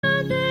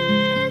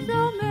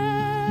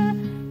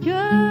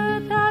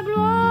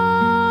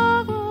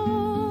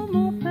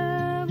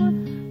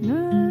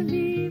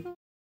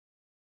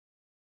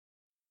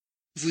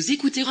Vous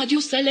écoutez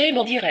Radio Salem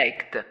en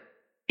direct.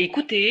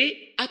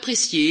 Écoutez,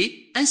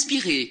 appréciez,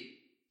 inspirez.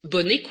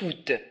 Bonne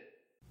écoute.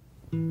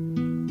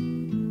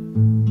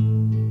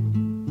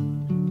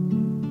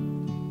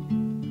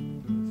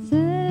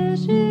 C'est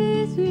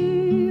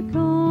Jésus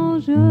quand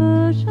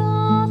je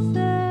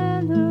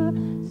chancelle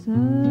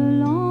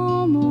seul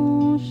en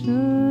mon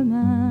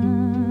chemin,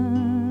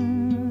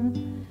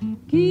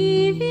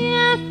 qui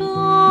vient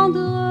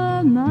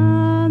prendre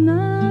ma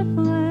main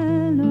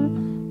frêle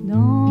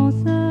dans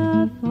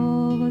sa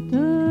forte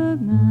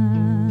main,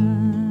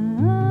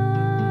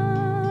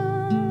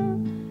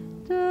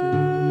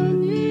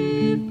 tenue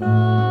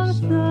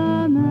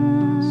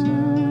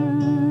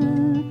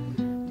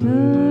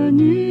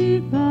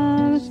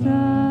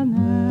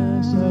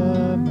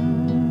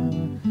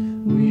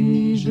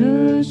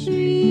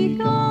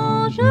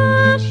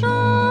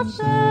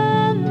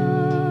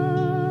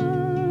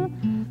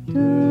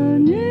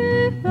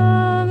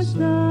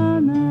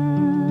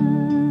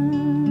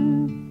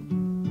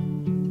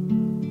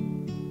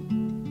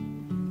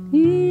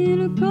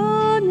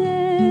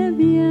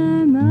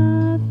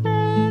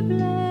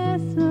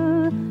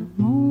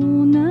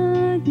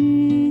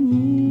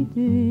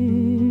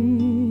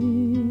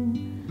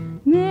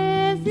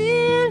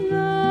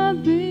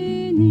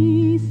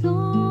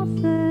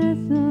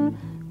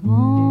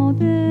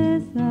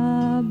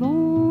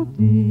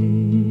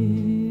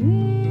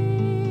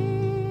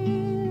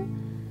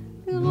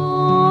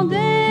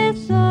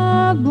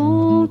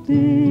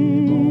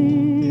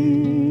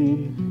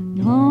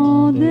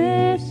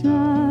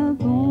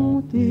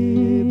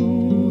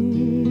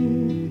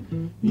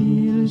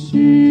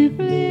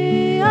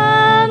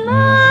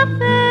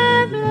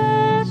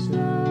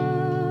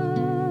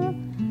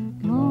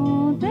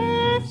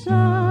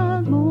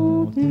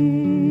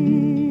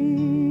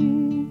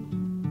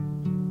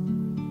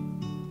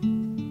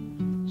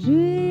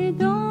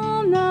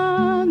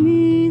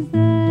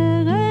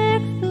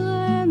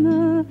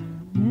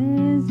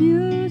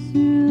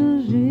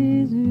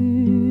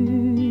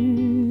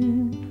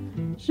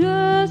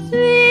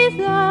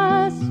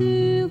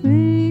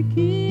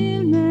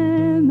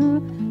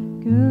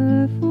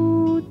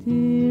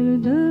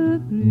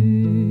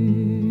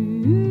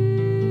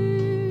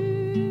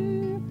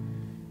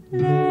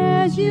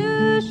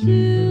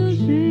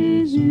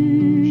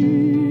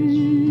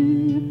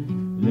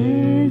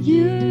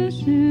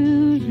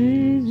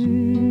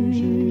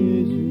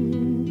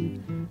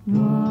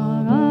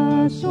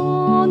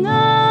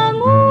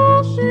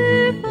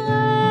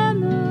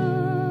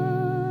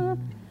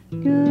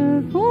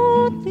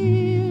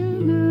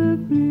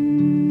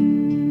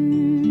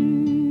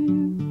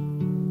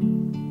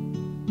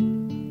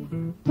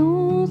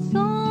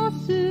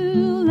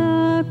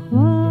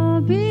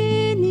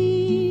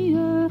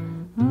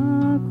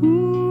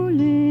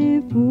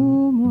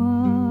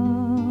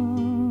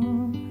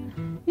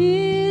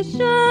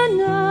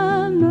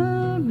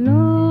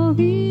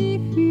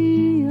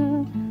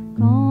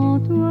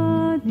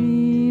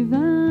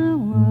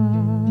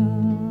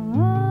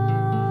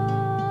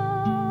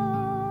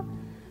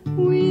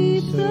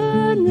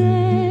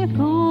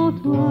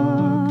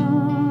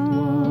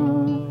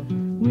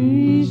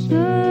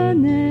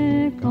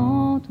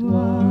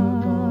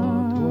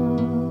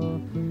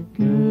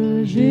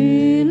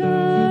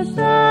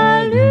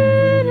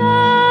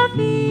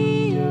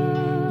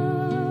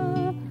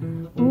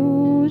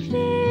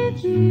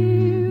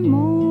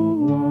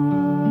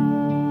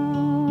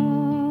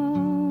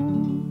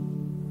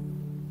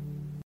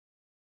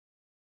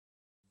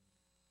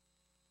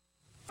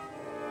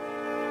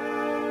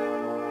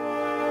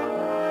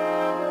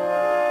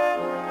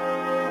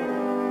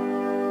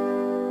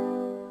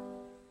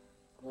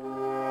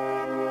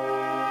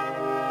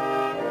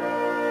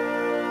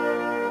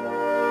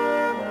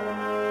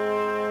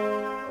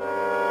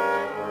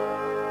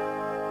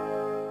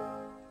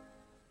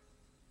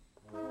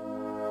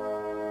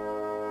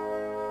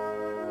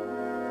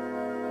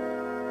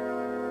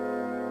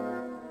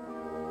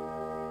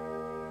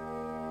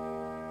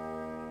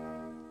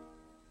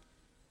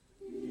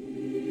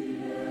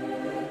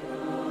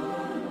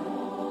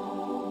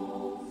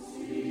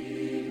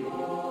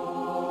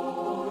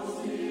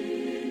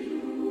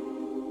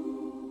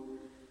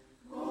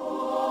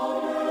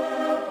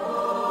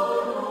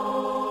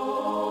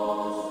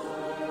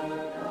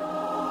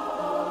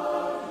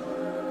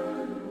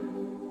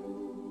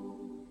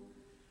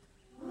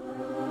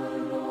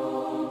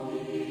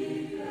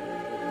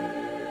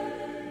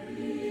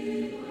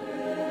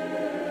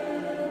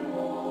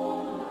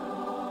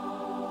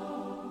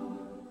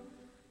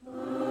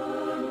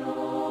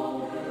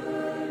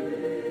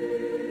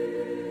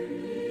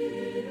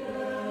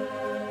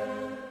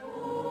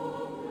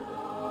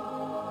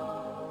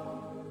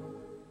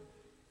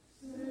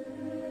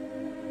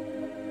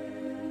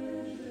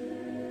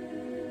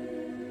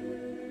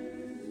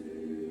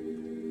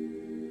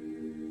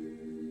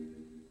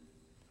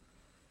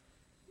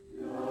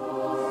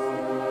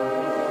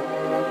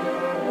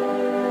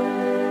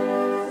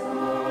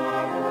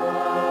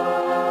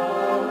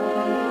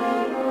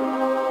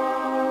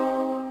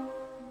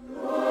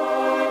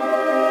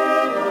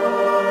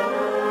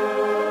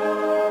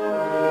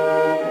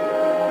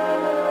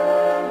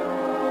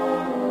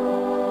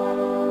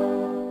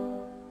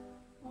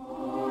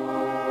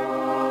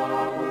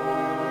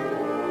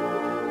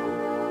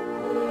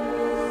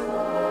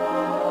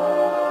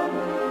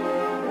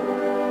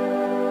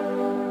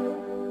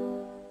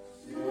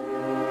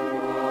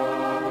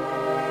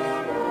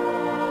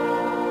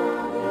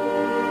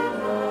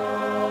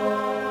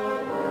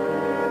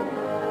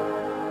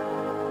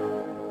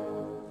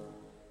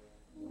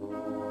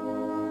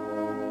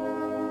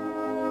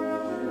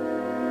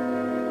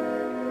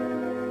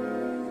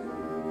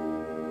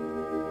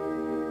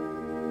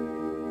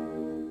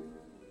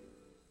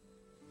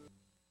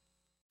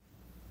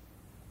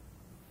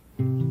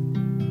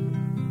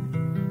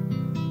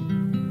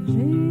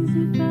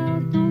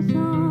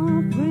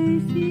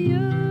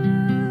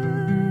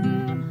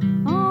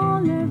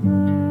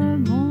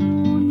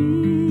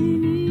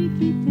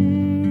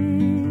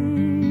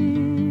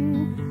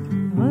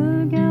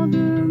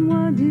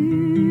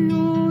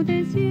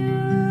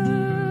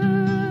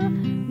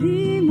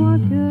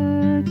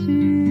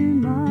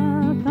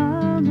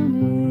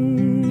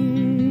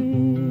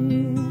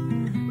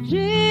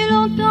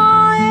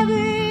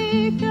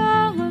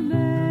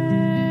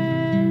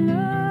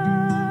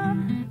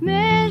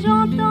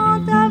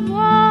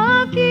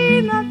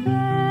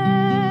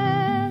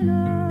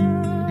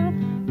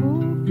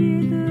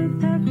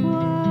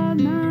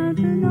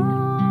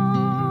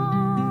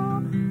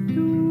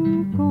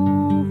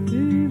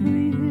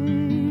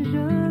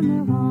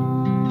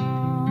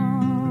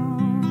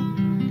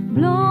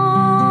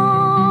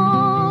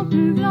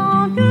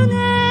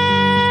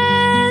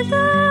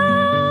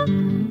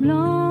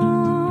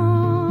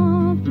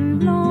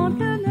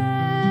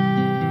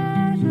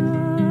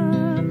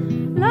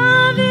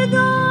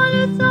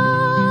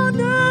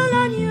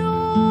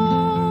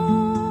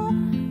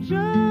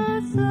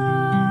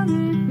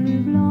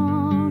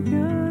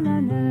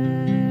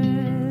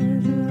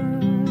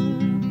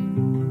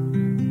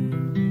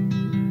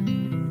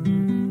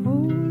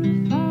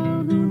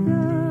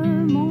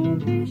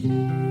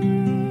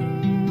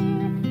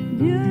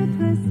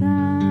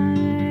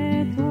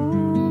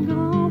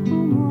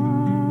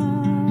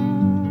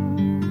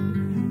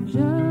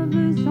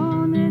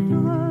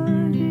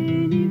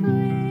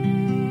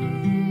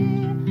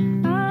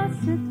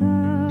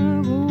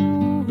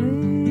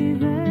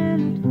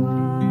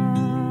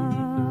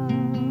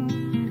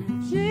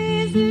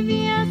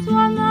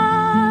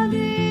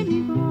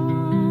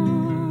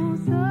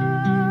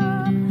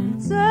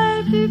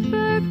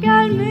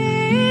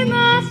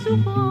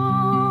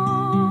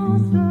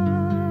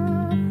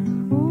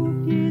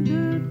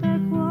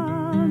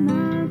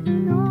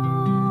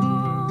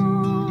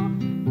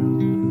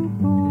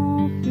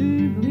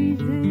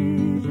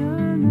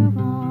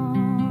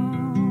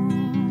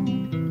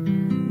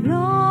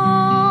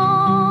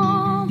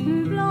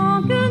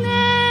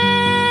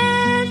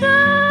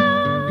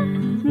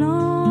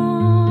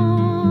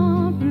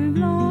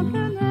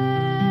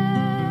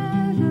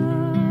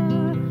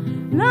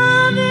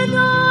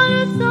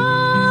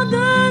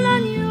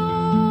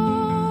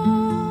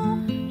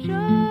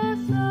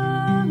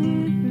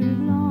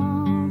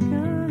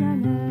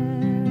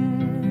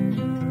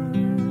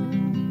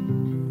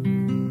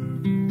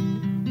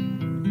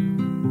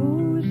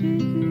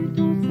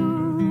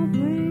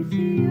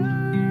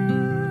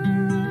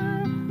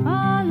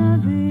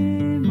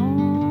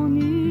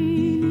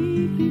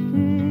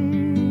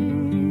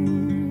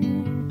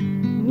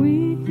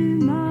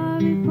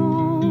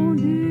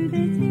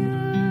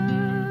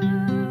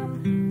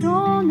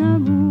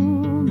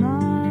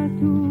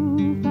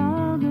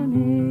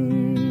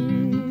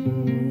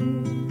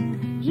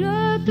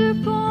te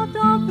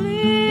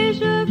contempler,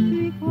 je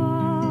puis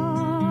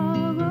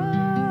croire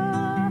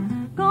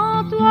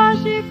qu'en toi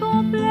j'ai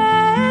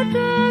complète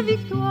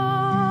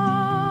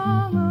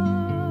victoire.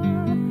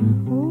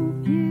 Au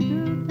pied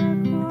de ta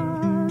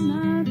croix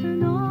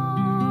maintenant,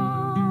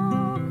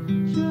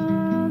 je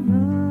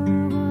me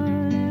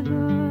relève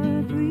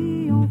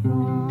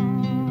triomphant.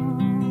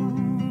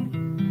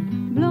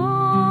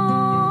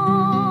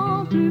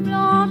 Blanc, plus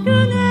blanc que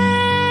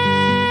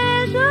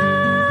neige,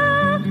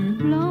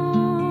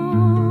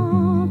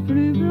 blanc,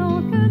 plus blanc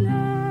que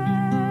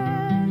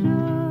neige,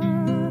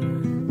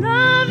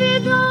 lavé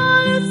dans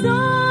le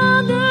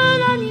sang de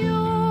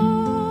l'agneau,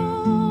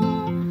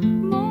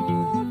 mon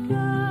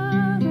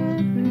cœur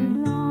est plus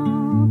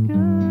blanc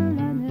que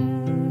la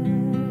neige.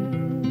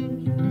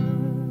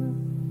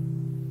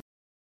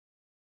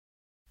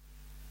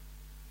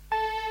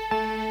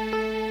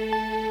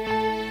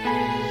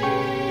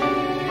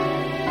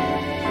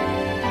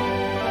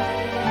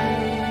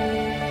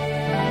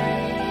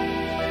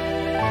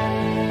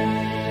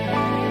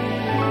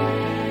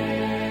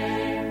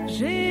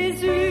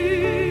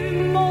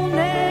 Jésus, mon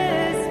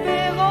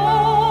espérance,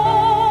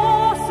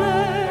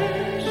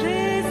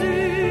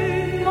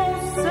 Jésus, mon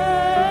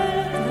seul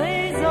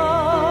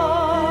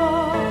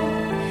trésor,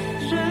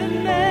 je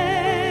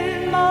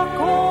mets ma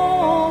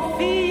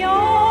confiance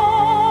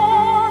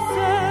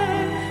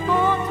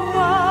en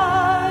toi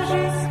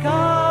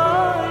jusqu'à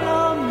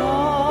la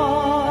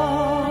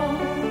mort.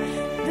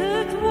 De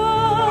toi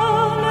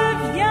me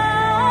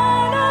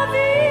vient la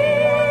vie,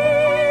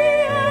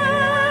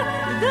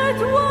 de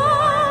toi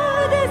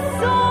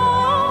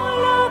descend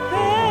la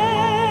paix,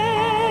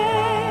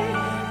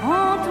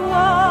 en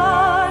toi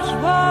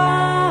joie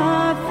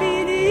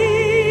infinie,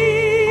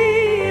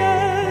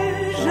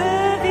 je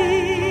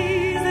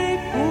vis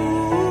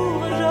pour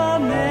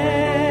jamais.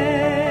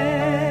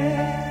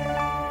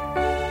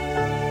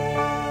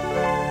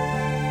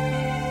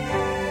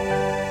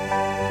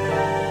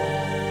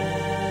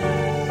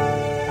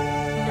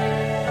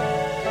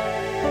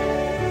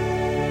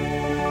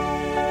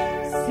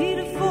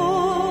 S'il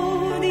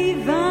faut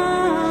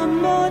divin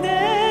modèle,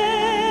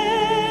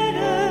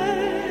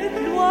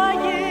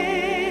 ployé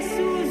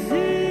sous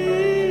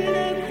une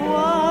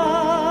croix,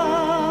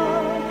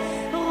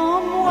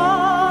 rends-moi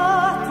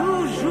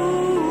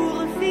toujours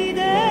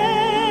fidèle,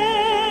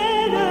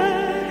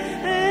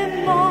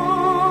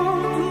 aimant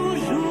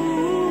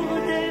toujours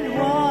tes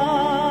lois.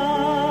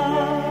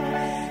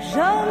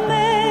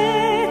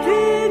 Jamais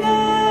tu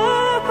ne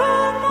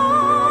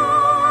commandes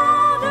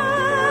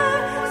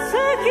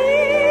ce qui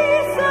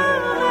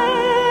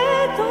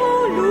serait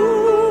trop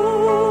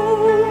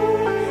lourd.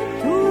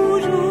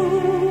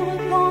 Toujours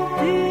quand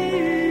tu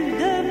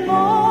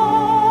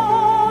demandes,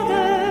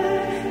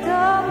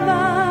 ta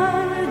main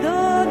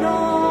donne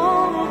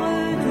en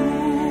retour.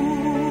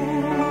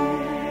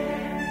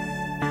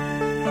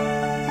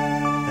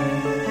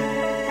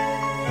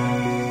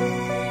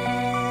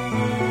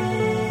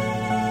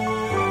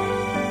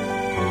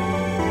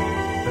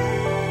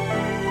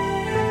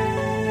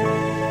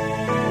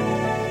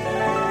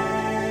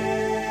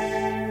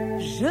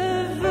 Je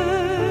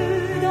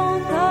veux dans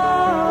ta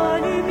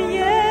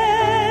lumière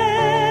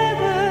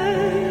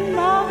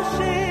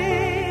marcher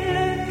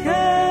le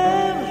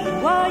cœur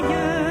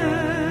joyeux,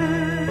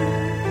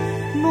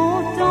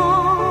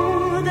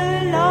 montant de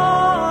la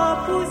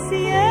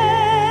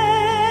poussière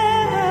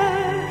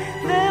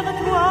vers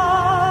toi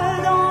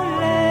dans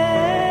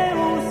les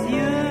hauts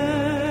cieux.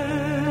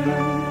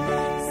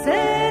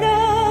 C'est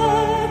là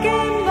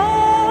qu'est ma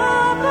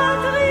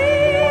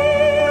patrie,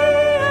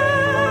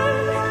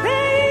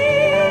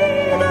 pays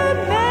de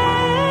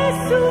mes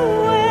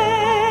souhaits.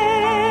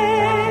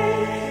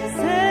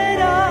 C'est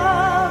là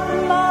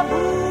ma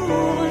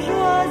bourgeoisie,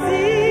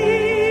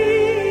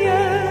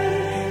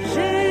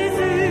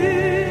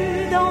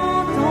 Jésus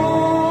dans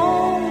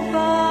ton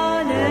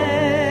palais.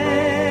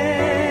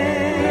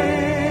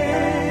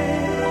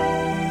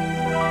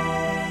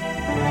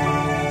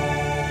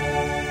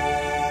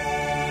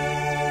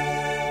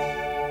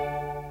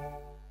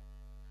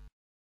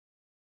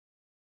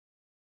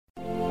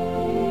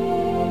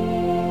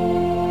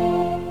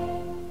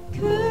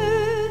 Que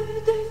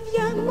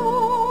devient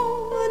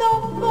mon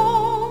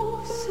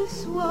enfant ce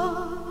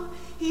soir?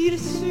 Il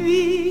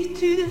suit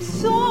une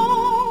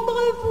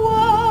sombre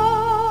voie,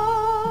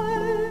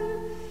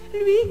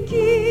 lui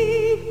qui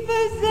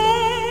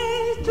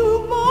faisait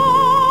tout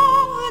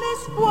mon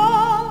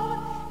espoir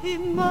et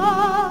ma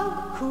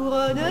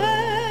couronne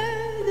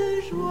de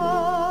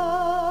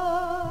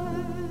joie.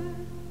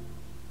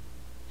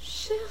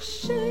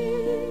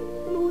 Cherchez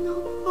mon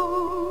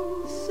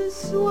enfant ce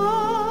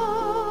soir,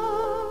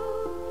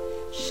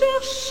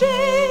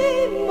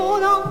 cherchez mon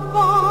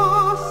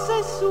enfant ce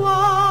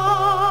soir.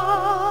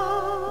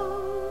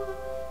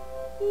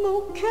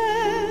 Mon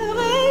cœur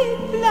est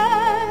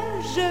plein,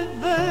 je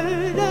veux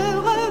le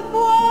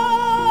revoir.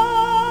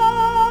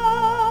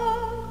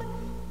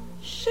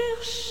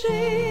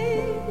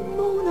 Cherchez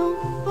mon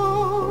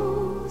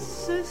enfant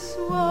ce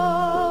soir.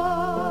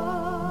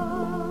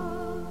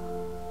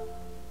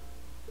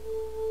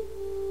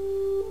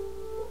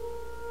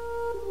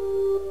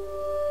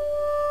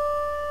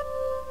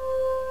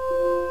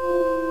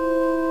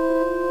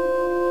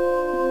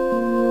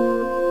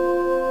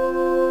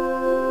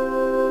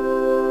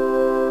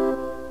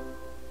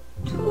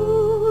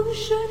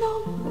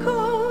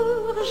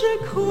 je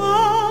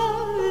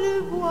crois le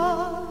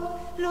voir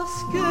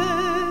lorsque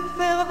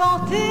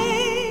fervent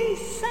et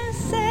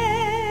sincère,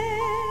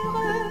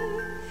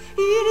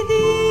 il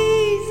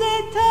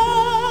disait à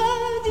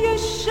Dieu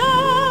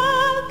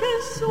chaque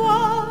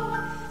soir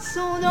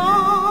son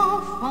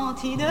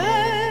enfantine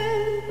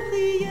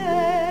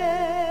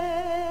prière.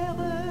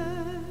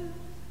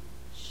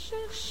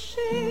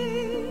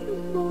 Cherchez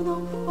mon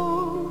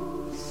enfant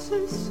ce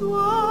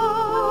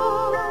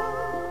soir,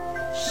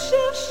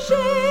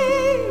 cherchez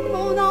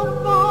mon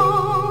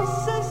enfant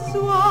ce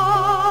soir.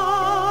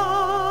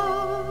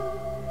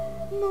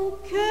 Mon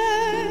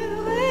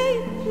cœur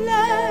est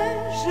plein,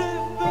 je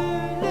veux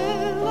le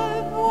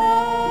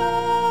revoir.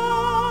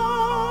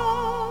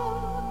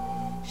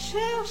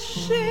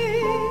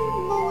 Cherchez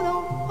mon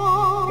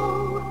enfant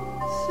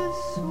ce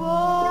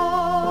soir.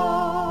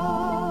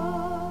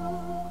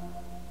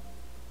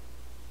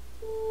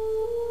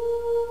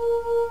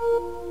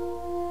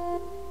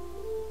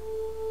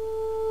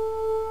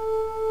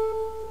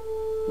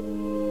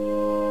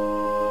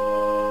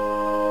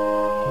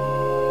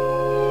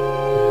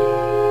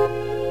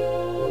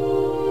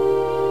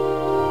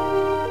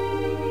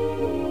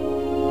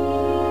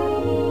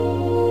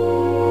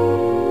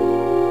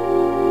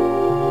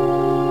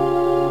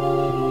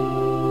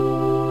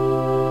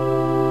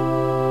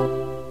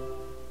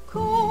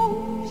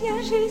 Combien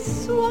j'ai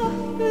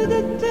soif de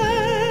te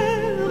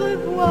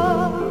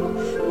revoir,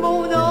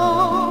 mon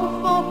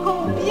enfant,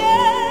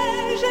 combien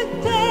je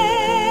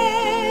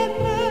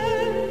t'aime.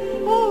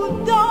 Oh,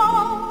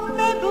 dans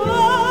mes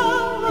bras,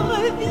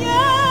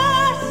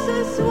 reviens ce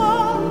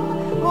soir,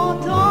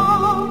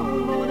 entends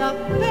mon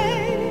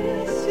appel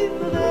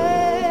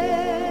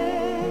suprême.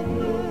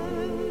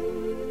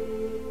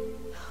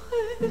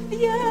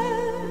 Reviens,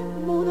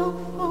 mon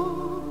enfant,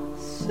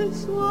 ce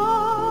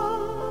soir.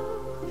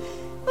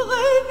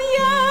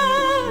 Reviens,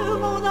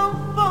 mon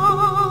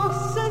enfant,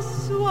 ce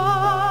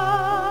soir.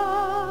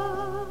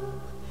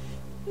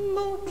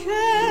 Mon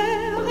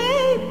cœur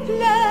est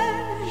plein,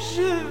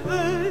 je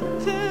veux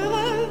te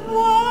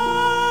revoir.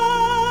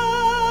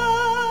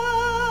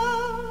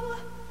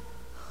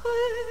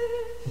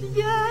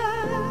 Reviens,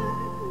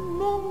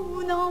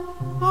 mon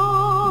enfant,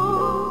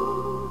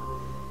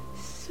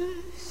 ce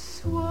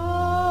soir.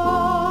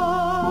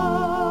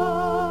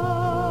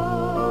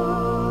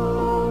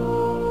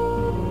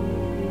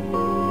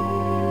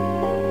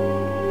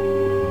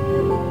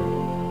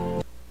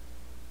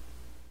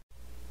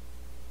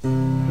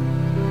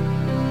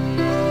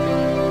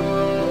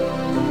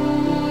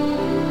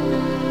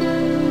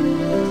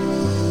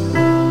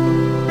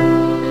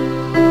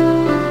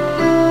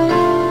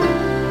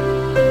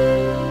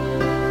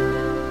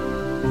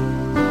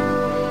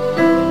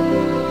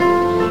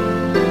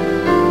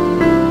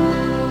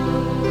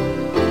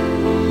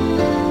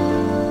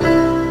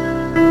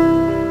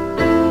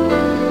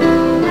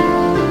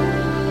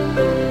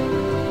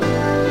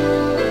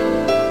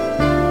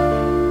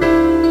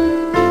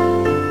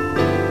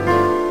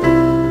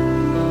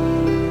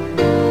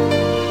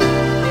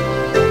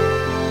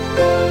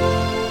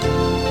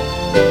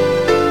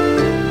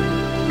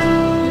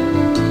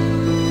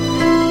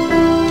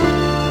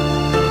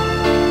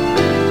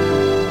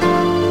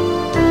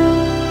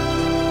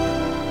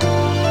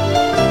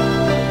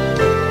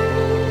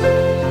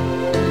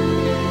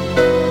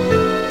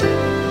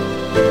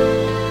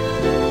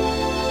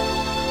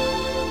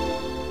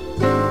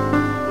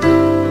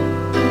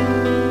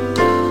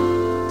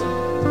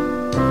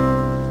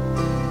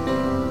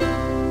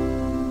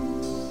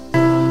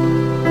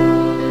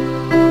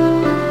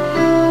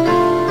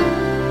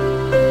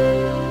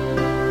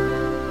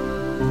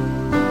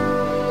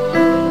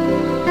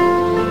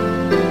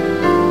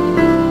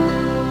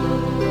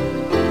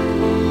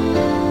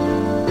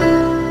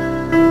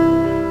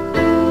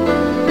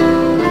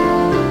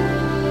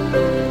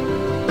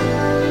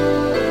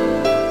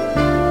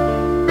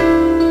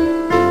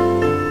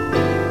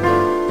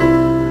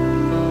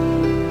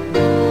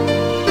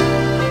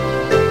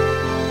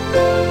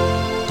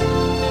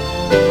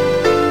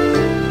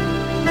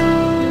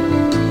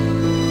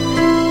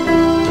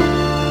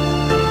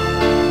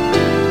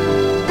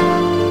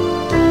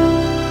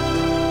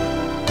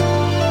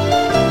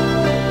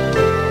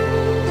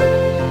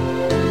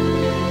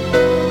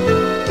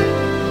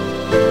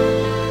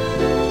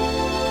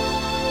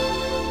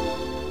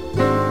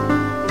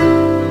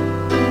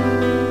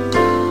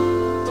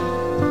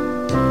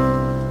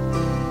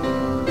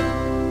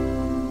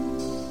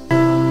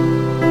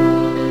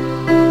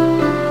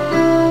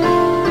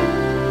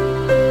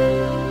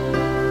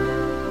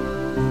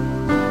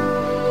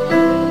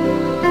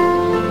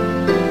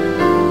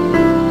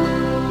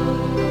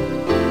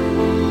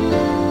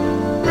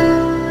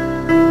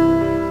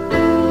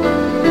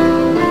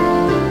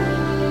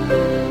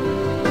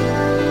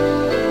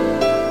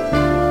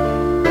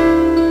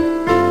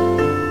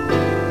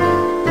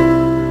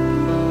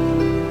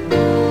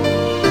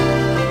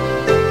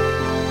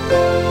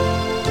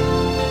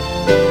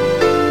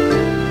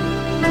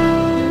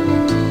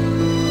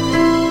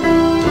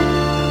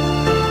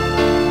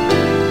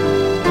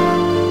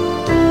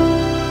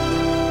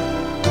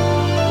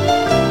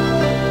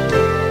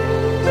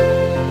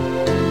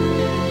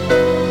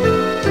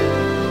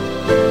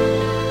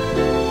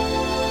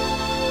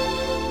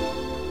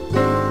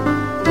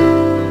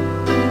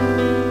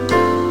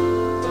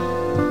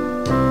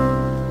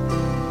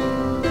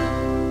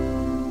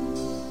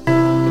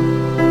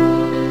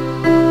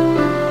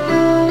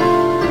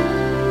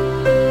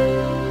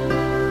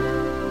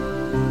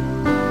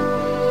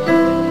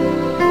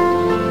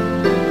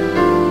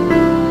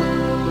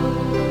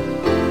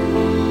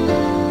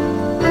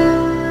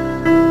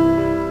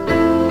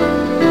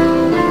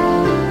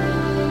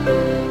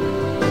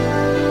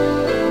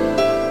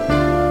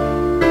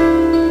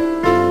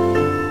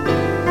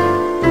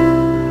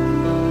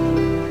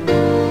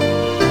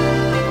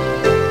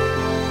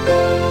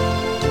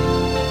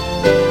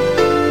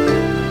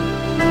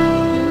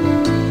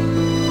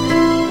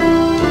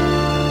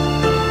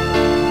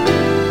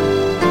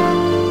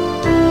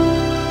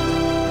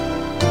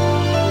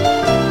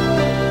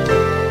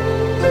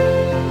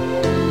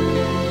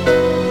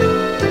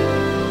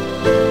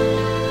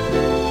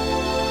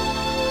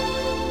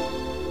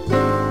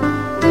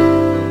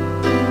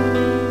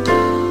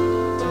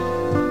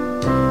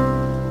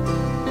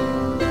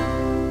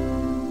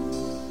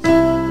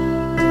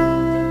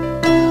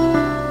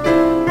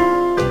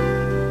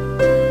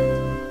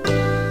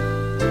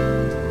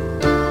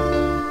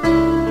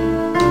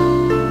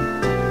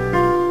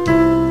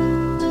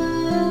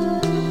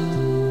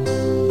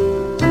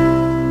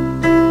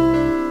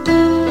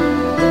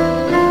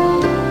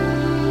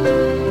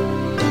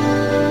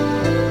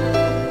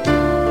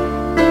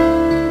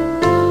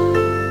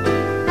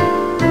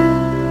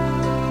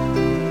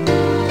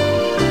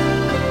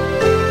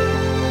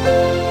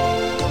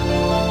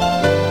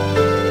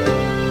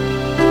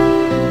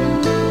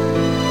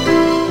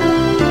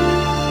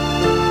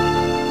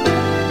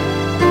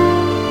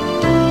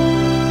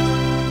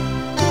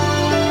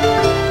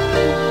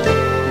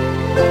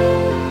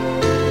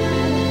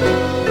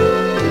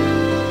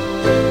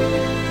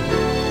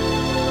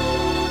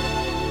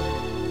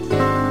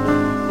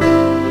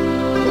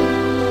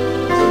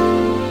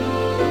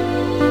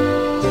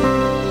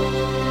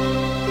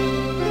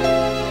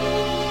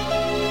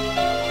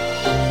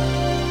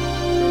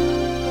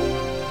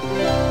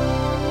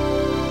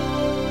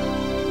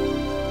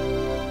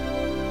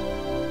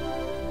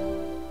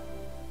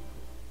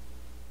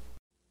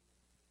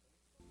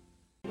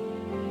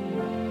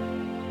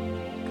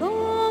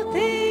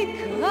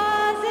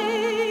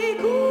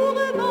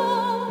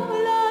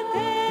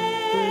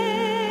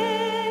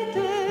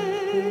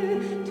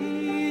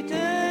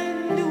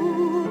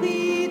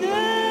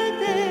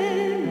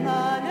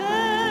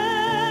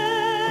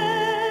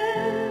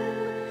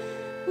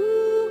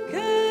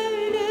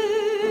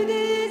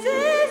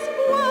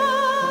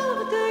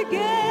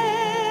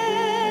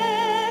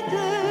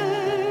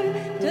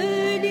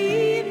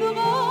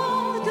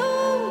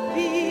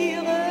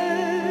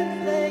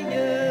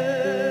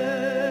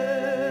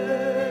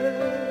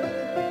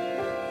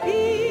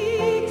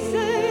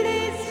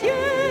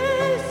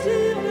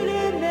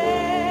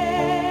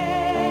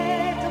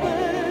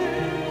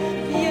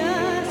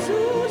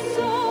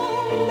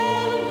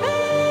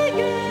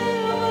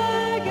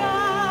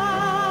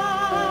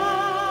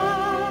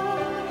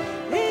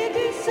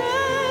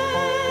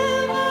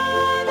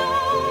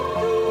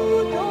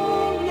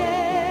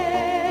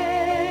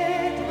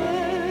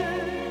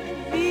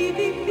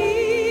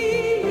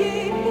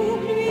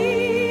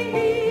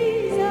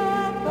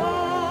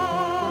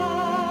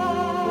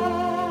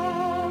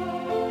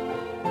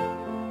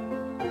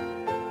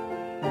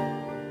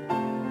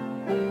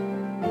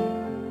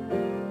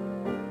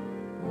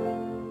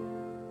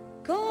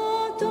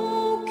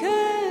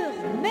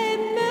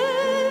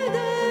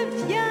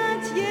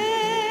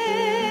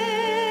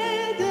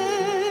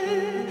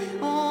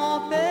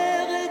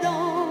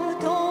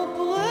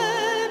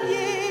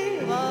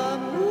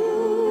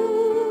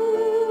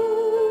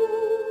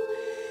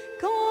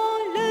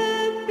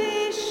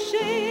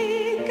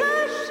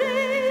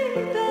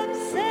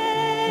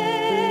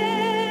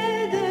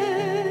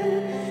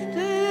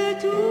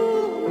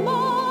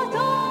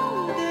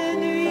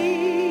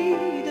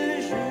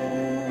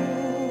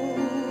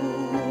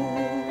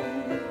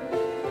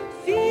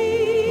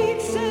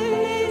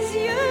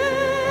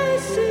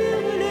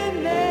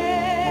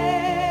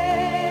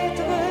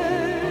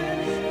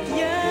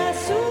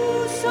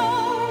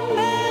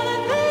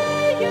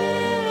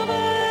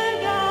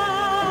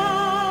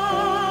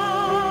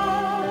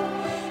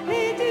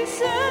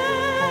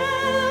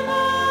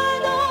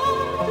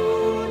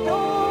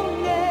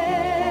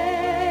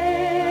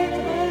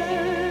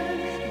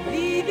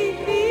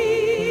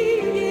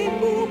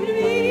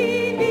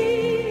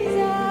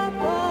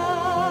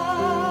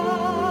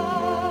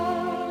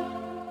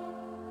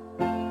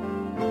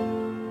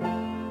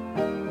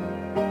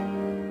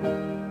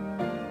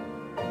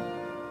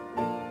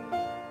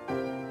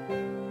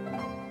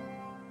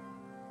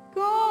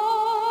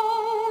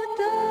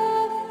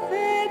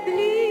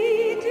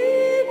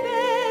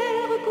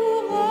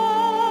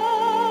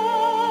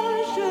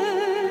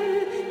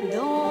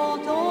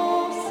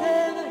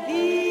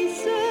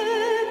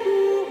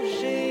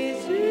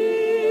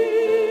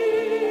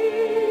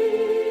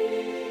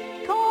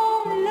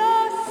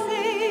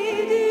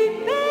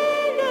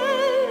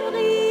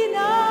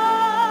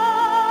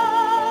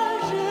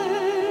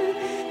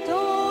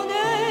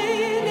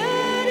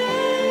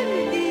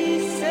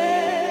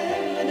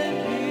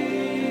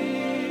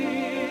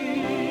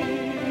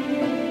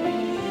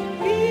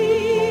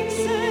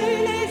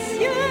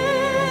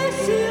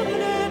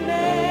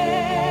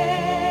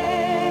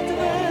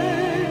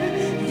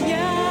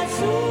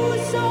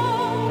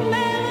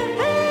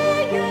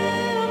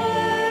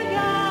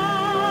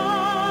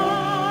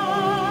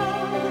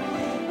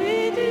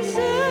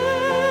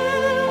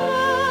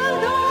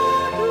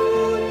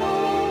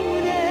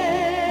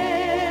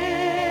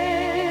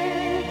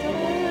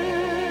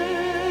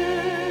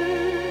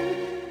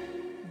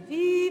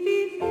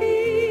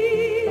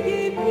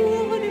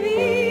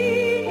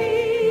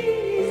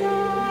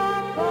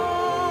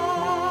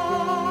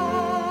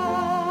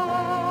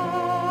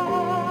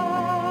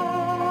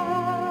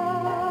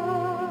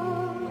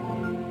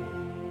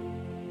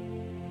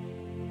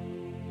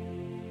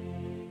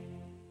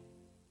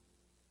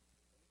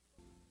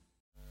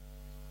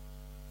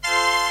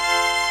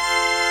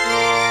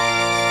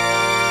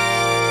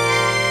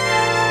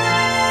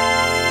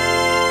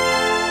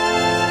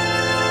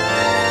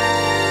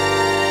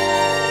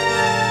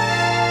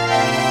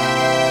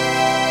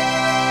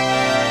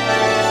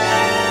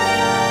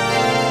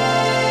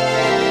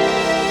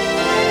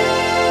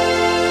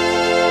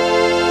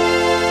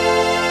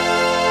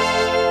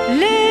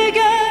 Les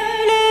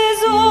gains,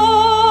 les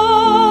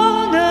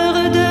honneurs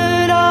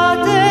de la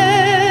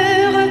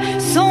terre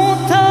sont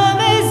à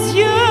mes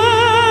yeux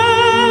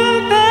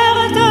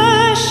perte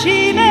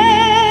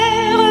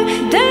chimère.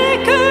 Dès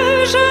que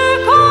je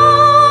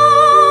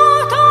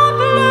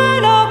contemple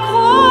la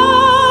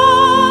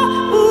croix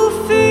où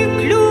fut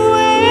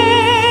cloué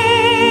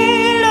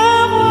le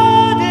roi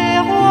des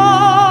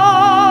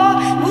rois,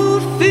 où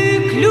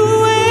fut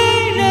cloué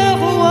le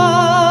roi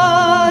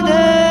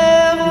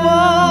des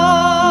rois.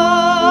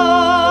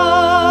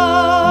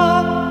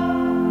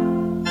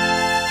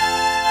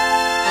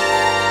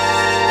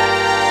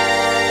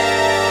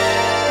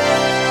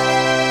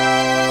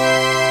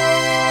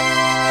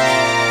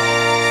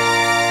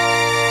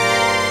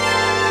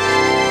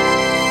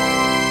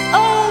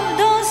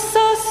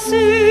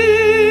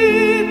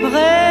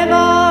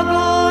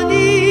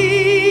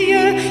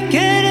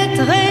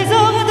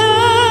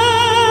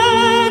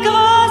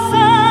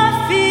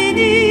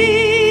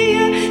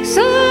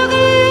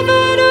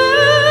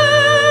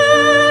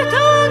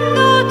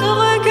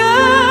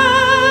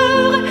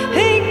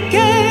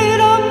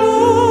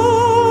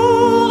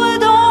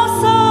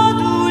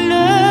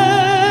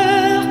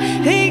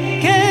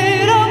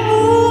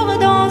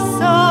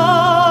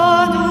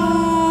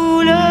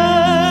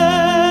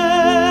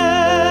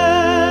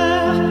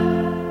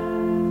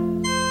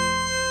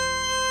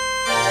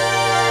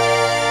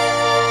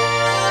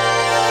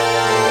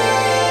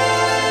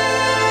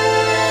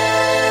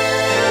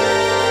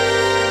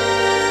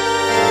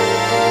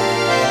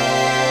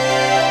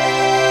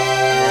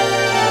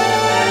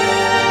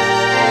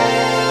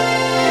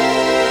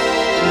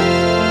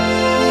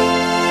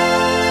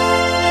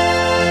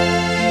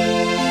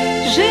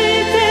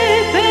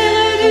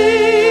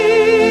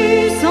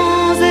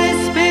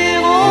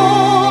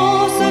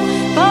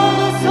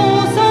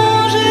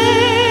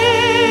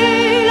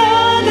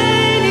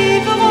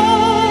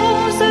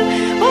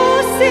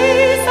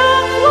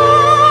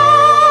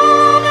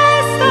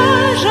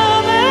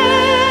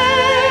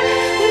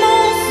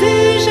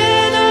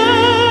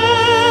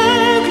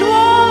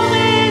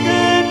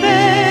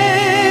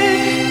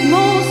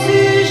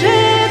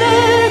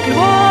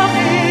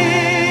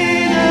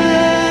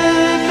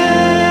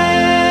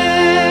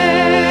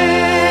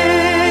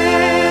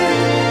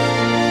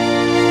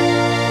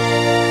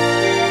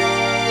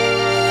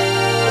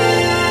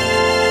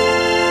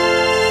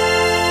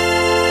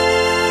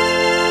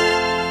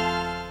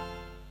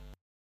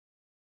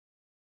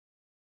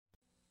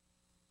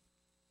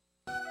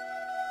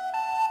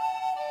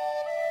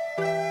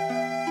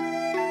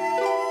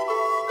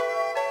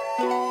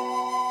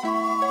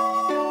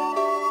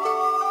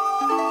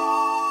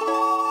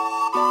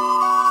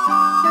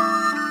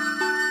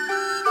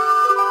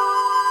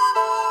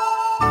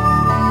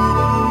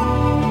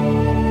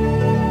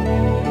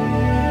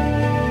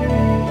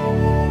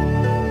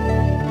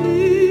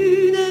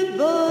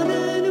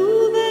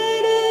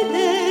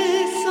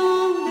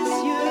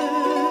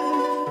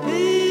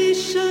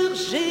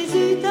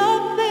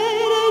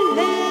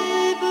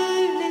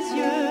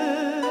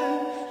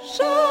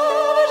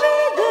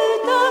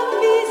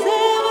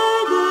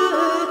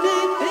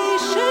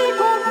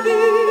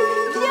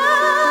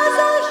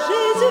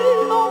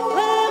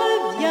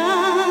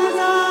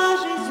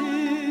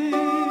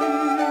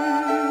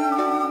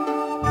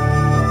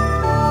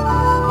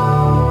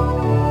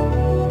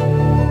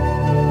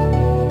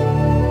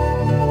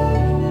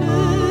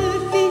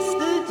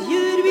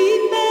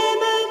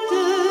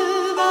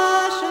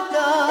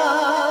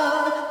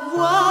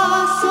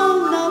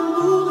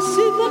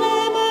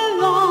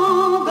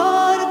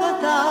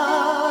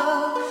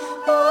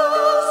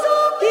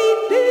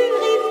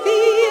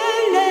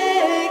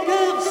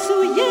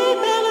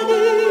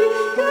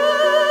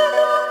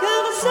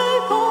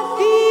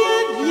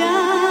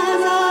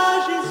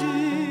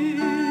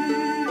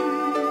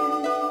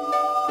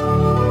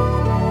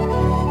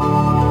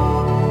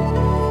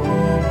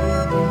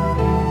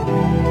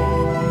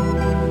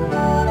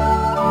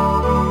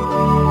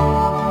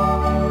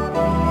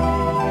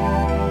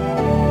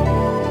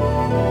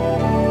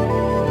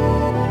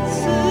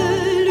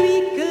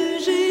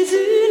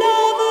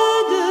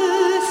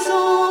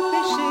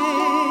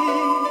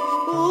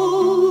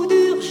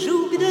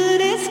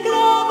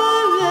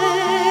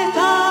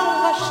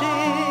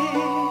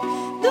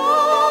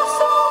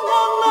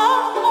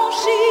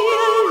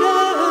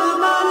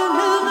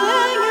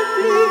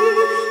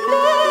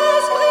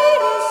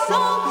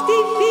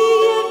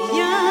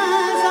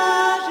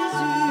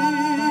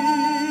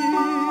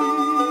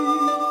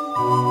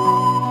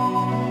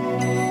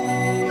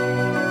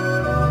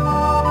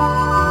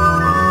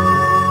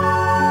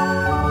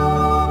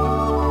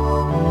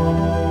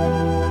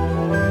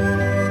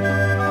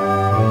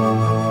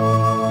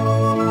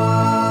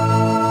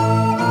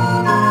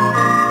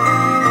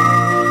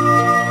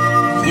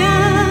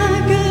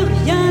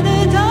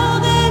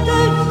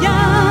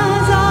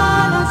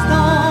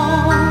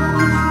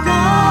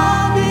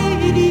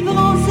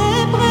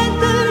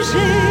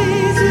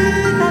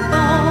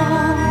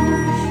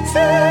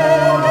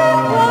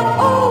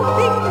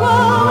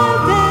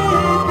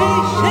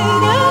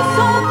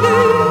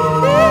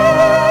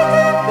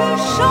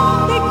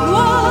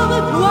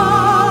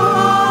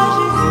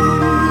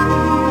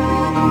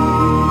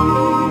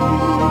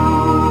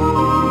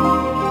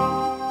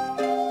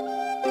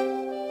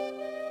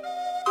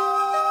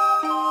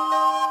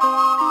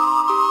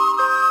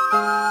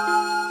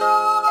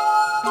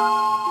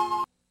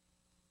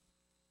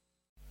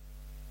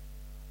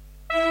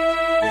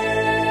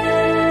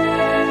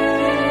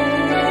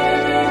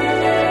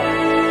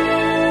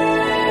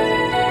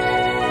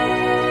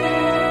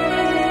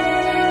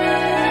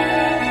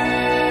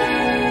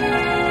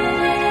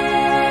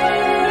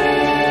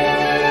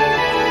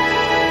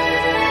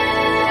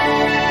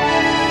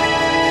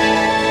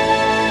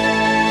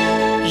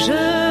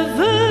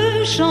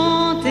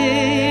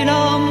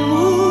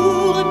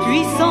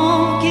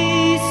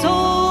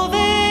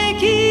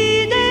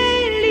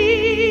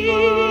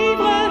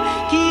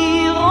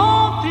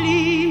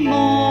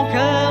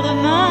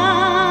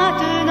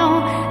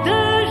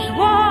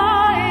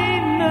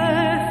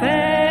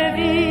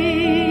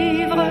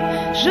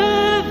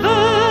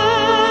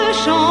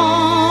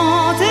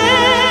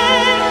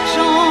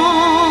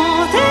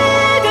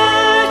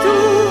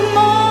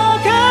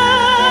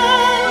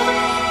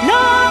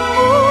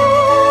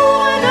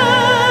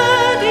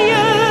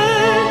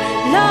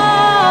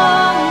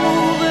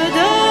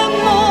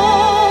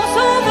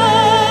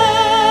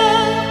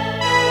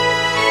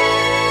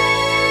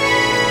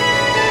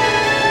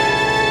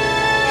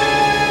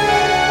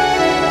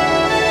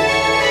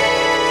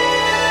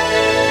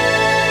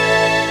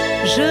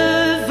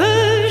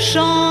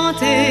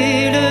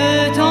 le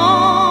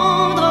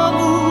tendre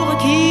amour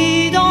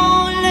qui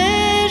dans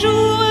les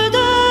jours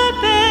de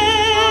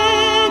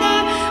peine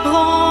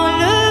rend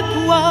le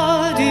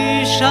poids du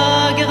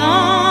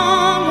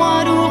chagrin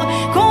moins lourd,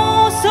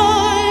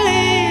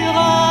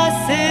 consolera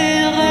ses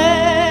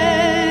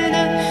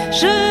reines.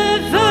 Je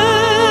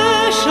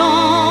veux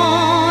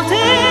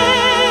chanter,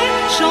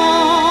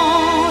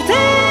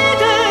 chanter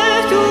de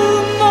tout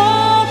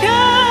mon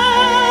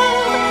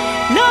cœur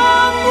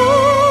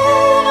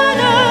l'amour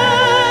de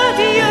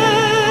Dieu,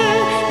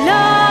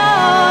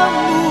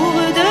 l'amour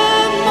de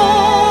mon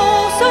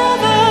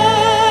Sauveur.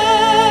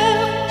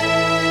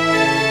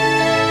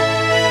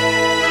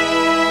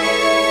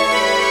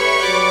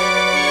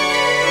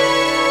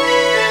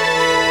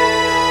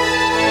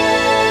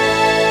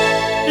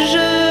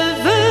 Je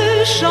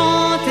veux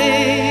chanter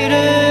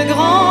le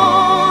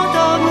grand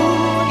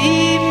amour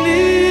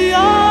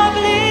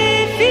immuable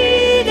et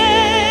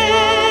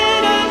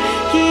fidèle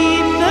qui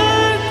me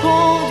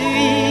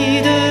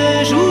conduit de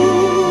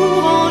jour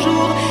en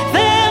jour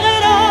vers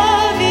la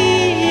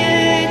vie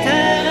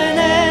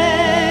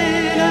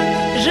éternelle.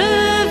 Je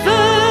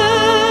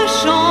veux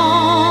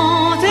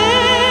chanter,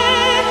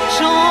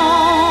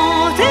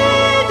 chanter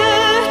de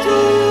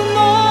tout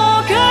mon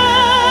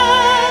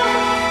cœur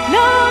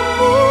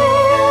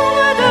l'amour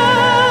de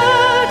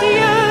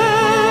Dieu,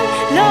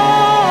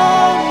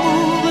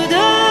 l'amour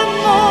de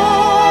mon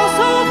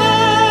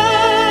Sauveur.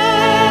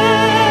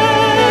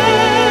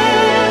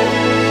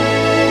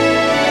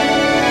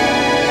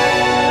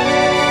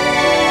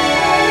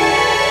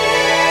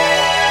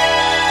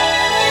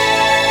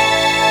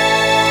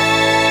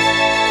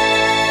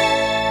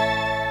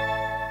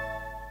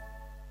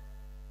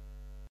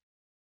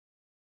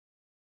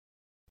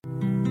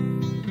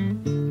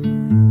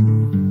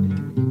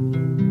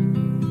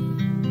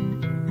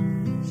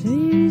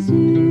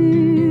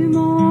 Jésus,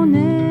 mon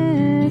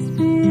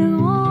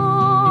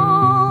espérance,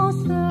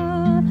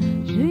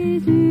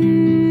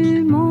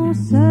 Jésus, mon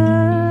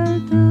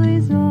seul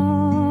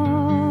trésor,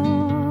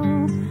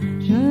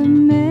 je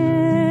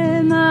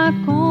mets ma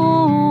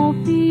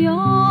confiance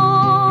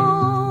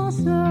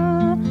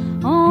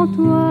en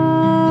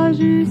toi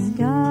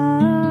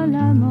jusqu'à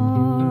la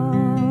mort.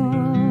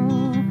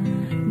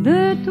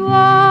 De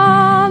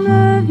toi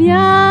me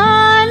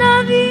vient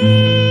la vie,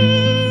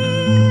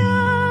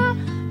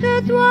 de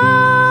toi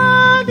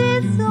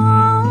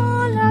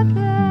descend la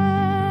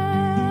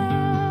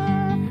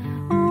paix,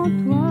 en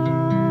toi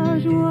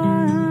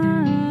joie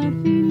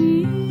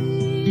infinie,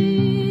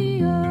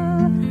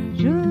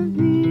 je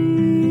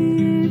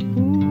vis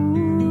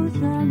pour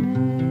jamais.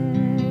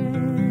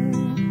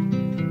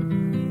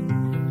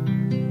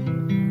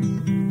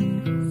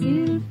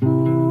 S'il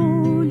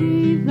faut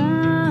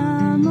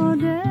divin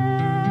modèle,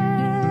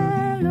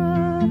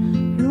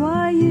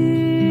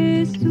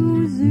 ployé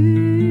sous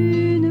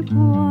une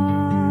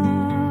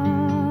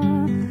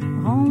croix,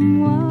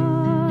 rends-moi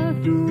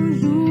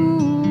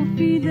toujours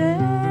fidèle,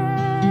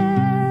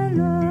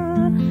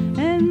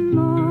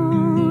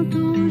 aimant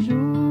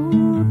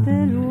toujours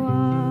tes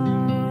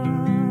lois.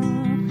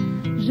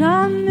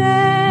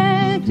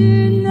 Jamais tu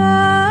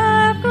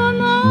ne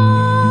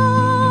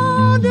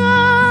commandes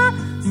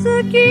ce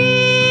qui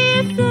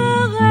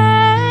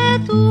serait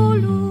trop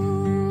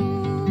lourd.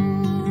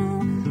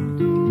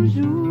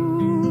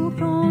 Toujours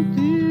quand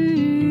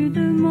tu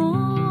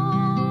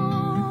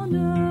demandes,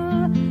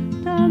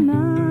 ta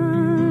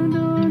main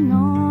donne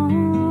en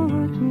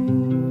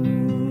retour.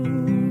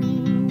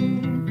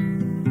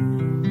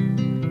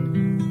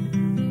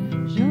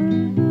 Je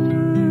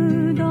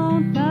veux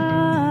dans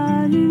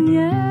ta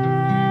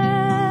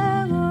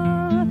lumière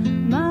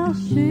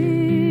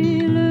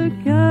marcher le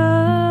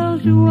cœur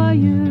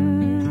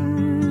joyeux,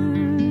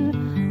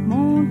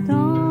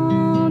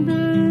 montant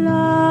de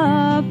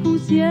la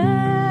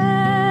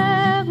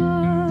poussière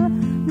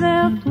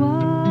vers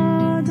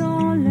toi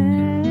dans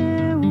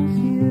les hauts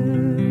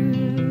cieux.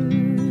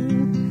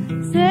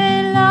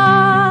 C'est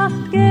là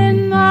qu'est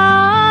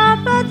ma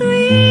patrie,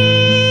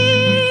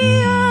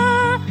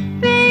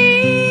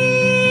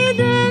 pays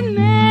de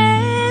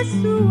mes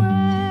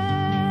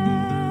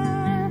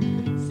souhaits.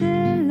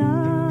 C'est là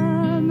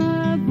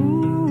ma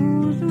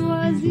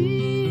bourgeoisie,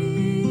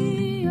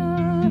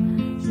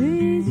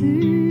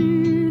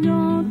 Jésus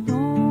dans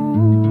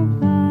ton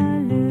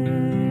palais.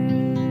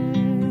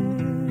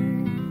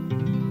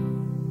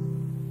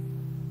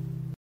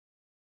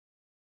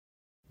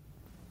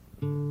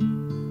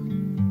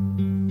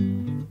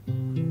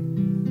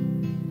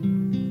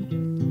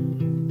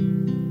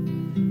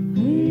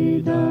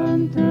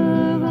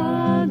 Rédempteur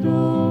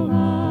adorable,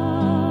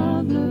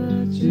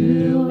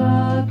 sur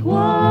la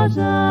croix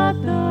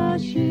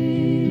attaché,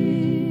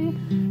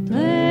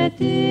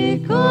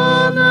 traité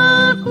comme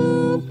un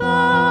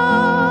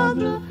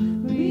coupable,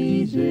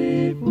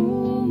 brisé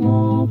pour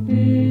mon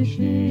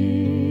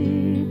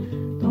péché.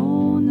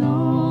 Ton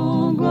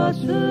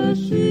angoisse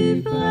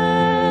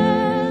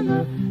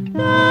suprême,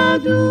 ta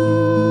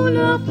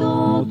douleur,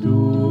 ton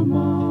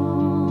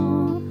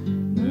tourment,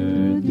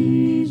 me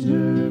dis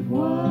je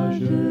vois,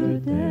 je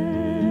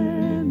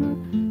t'aime,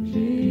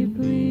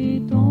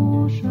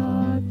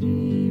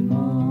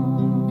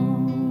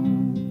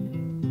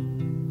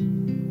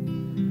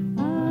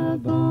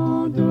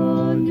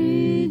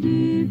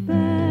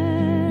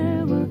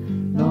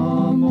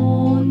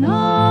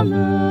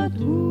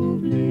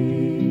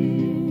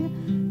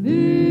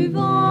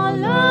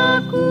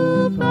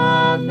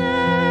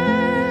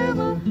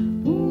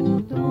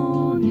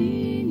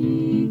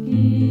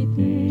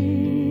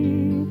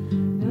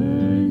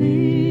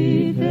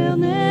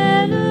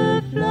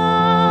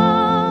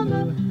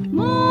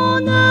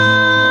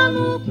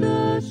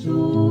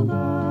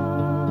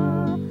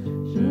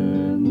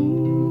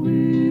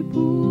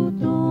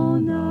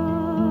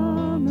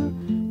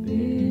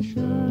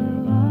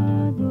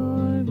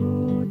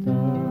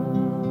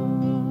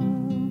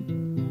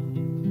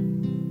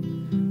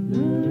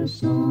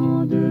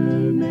 sang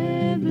de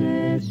mes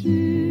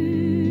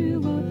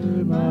blessures,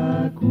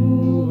 ma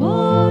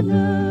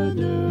couronne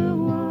de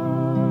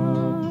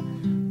roi.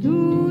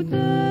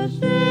 Toutes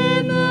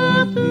ces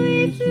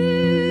meurtrissures,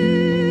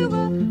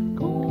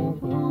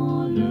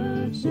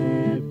 comprends-le,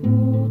 c'est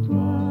pour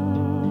toi.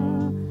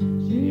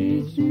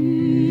 J'ai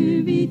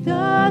subi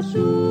ta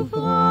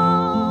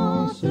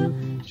souffrance,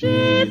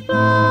 j'ai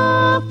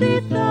porté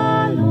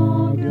ta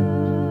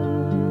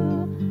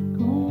langueur,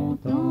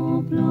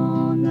 contemple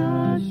en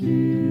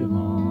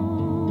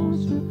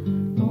assurance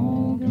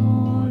ton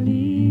grand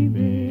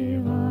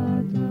libérateur.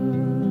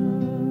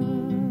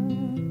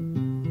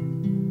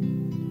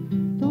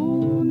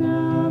 Ton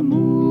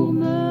amour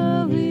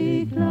me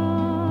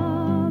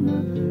réclame,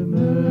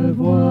 me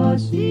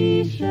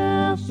voici,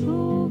 cher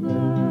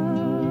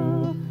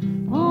Sauveur.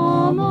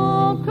 Prends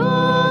mon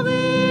corps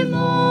et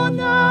mon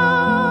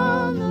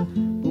âme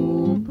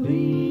au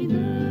prix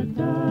de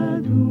ta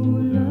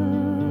douleur.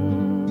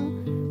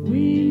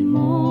 Oui,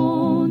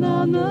 mon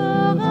âme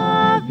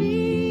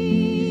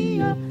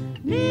ravie,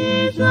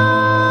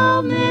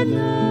 désormais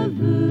ne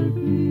veut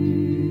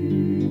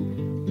plus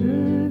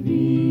que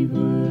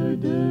vivre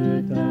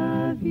de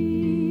ta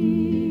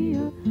vie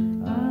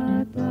à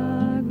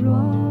ta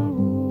gloire,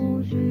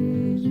 ô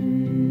Jésus.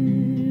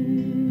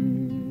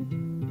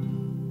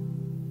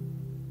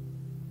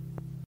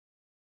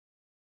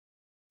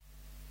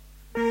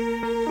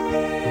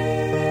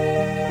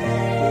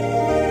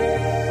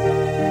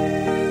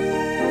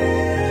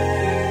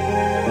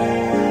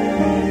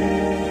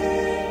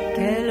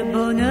 Quel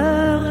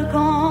bonheur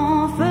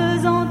qu'en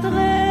faisant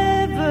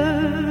trêve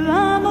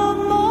un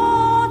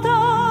moment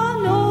à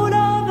nos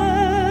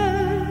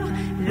labeurs,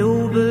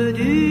 l'aube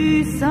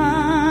du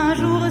saint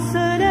jour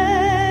se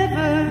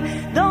lève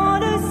dans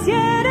le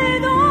ciel et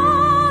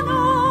dans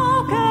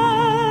nos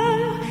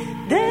cœurs.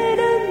 Dès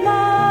le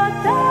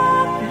matin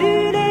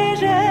plus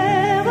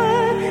légère,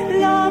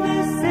 l'âme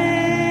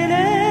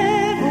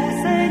s'élève au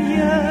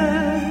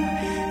Seigneur.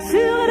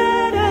 Sur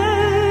l'aile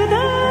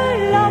de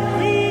la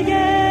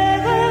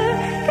prière,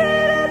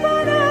 quel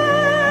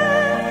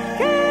bonheur,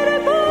 quel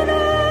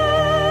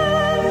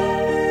bonheur.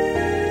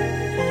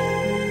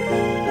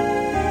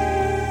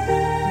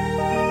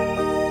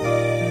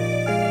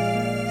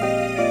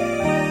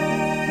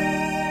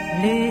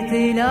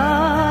 L'été,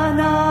 la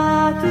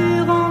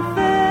nature en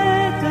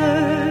fête,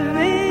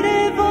 et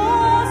les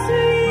vents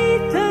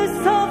suivent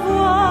sa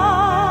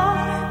voix.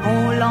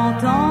 On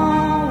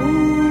l'entend où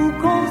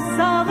qu'on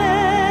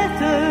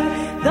s'arrête,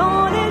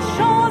 dans les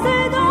champs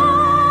et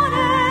dans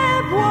les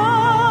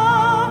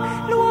bois.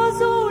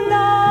 L'oiseau,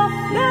 la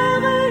fleur,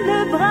 le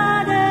brin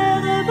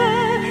d'herbe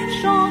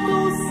chante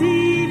aussi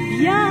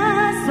bien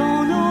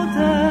son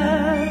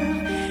auteur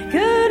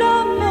que la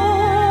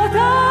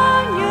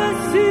montagne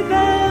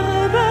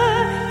superbe.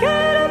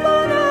 Quel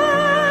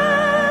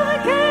bonheur,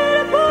 quel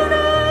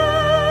bonheur.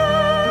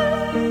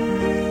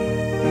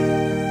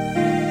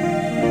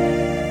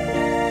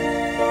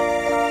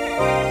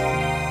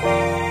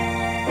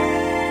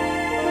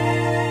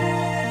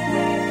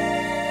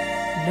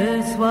 Le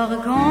soir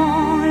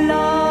quand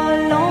la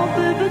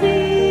lampe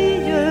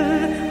brille,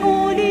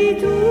 on lit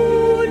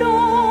tout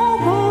long,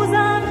 cause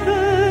un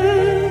peu,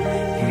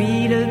 puis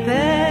le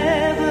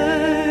père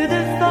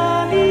de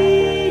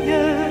famille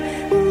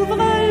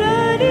ouvre le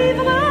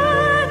livre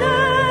de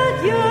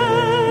Dieu,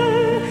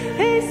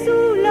 et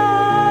sous la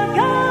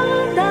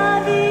garde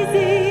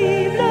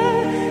invisible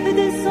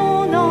de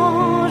son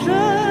ange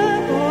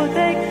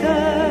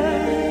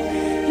protecteur,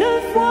 le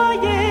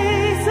foyer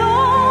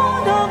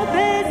s'endort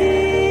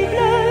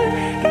paisible.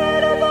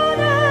 Quel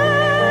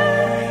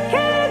bonheur,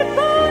 quel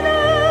bonheur.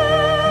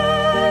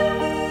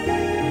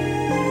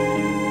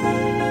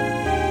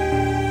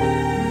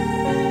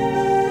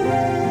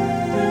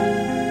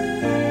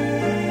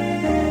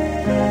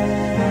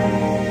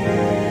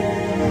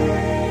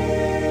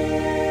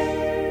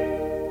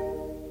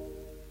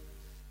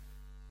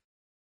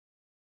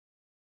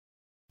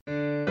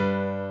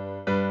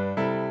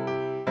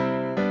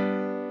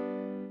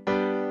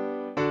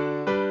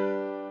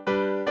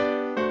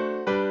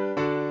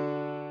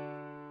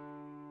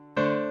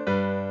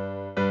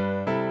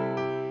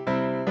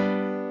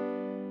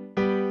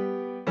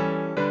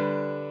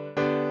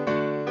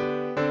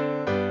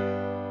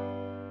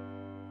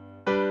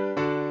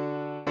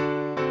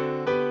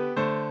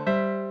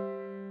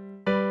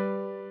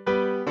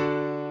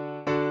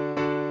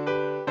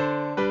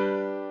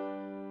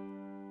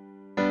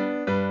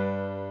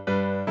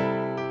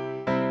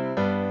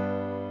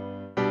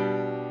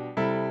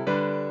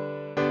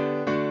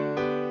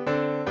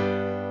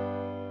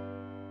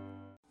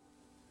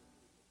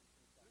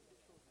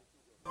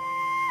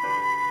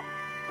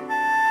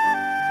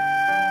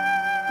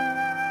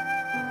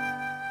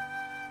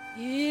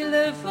 Il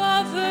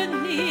va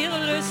venir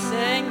le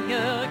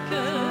Seigneur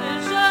que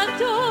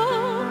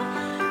j'adore,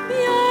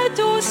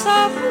 bientôt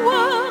sa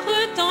voix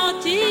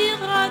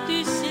retentira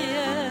du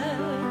ciel.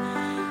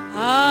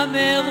 À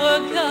mes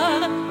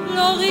regards,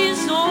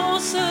 l'horizon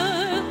se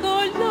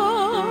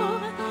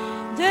colore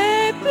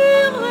des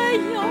purs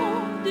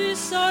rayons du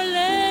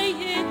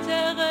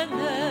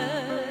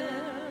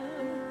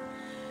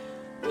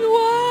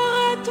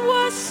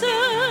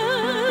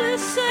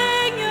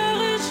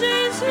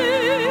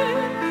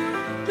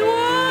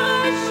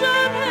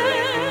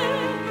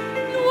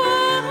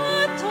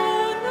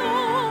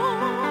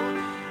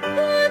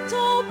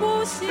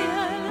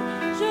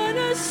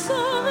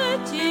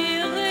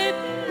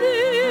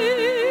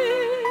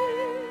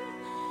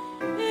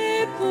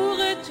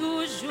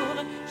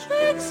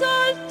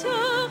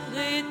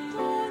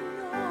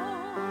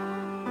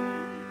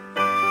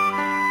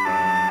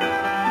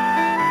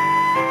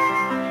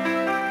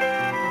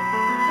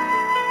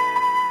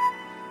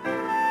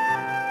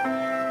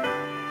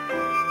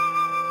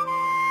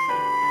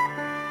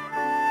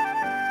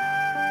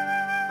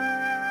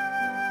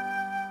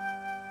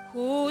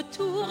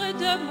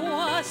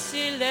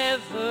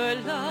s'élève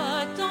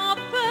la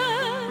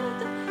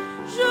tempête,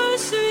 je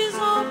suis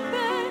en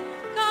paix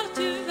car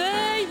tu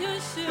veilles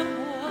sur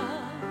moi.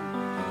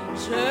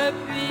 Je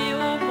puis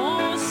au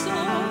mon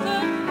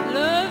sauveur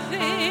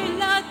lever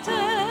la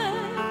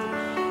tête,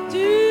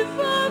 tu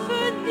vas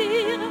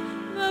venir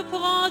me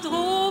prendre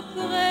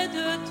auprès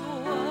de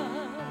toi.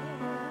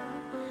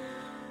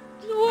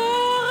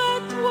 Gloire à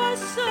toi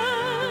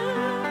seul,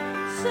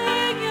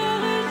 Seigneur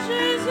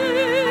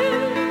Jésus,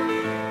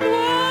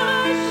 gloire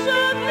à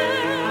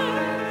jamais,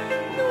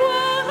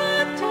 gloire à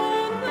ton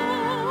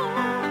nom.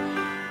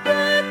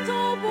 De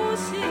ton beau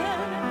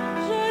ciel,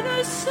 je ne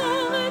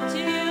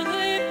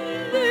sortirai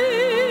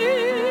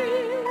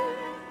plus.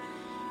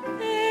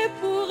 Et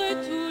pour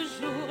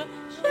toujours,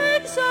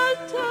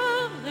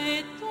 j'exalterai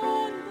ton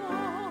nom.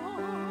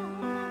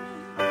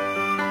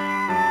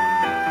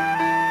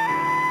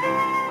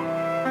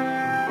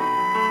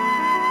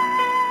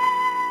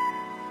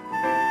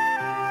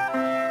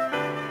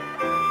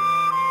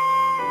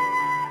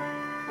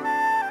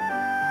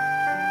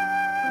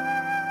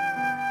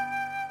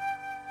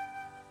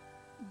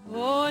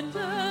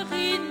 Bonheur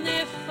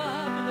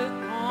ineffable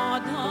quand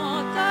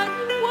dans ta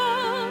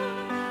gloire,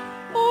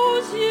 aux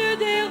yeux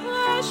des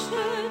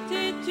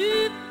rachetés tu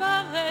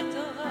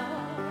paraîtras.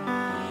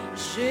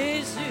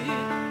 Jésus,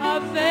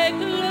 avec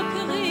le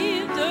cri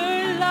de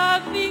la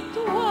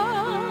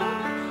victoire,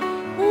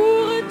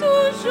 pour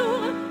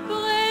toujours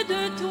près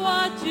de toi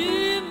tu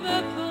me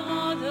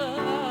prendras.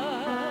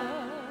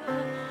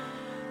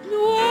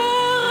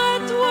 Gloire à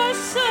toi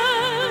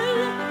seul,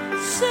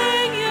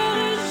 Seigneur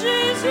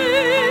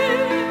Jésus,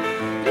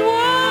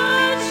 gloire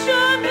à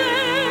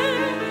jamais,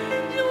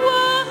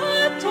 gloire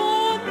à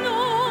ton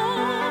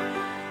nom.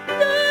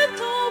 De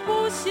ton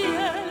beau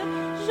ciel,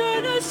 je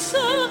ne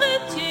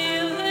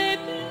sortirai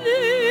plus.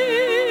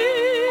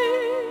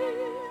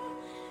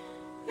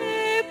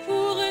 Et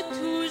pour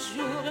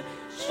toujours,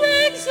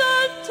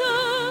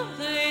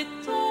 j'exalterai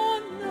ton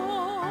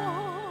nom.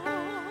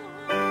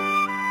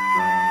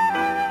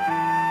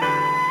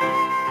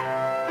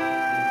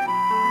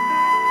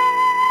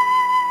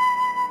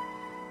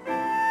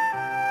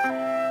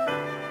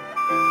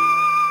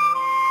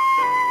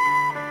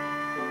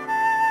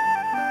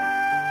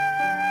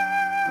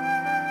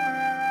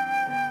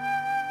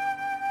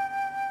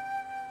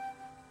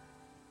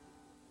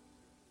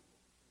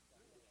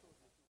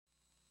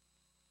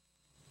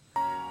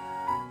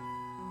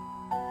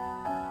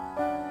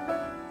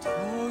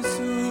 Trop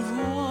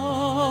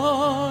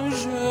souvent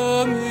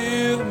je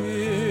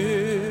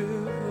murmure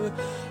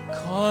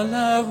quand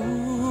la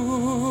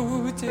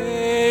route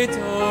est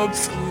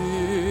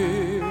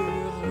obscure.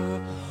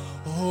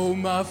 Oh,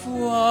 ma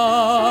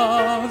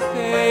foi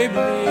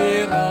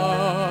faiblira.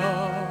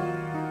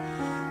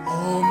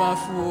 Oh, ma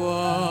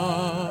foi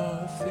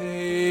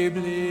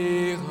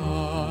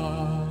faiblira.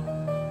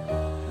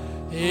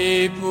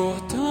 Et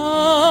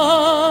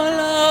pourtant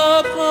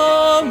la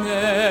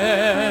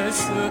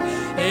promesse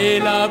est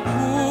là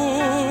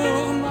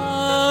pour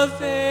ma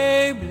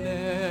faiblesse.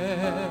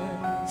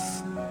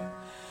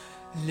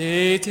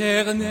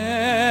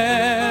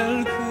 L'Éternel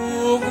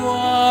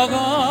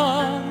pourvoira,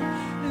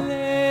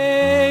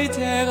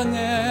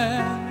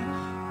 l'Éternel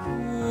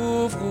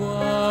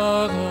pourvoira.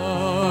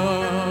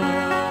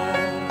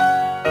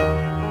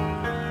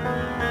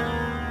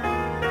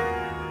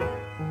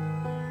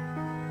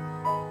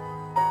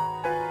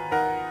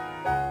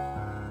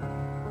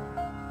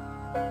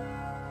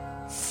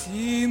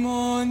 Si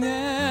mon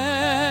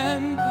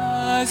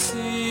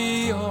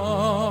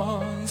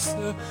impatience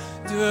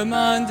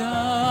demande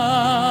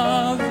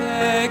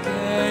avec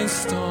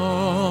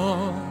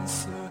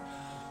instance,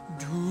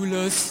 d'où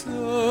le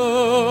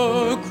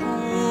secours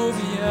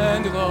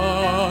viendra,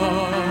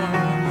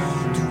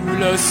 d'où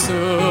le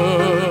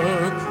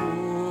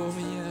secours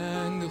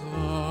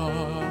viendra.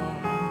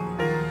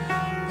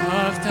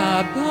 Par ta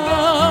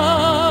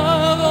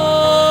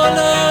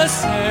parole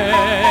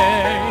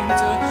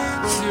sainte,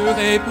 tu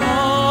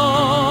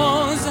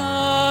réponds à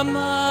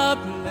ma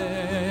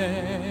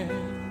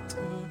plainte.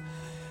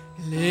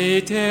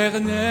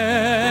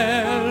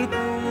 L'Éternel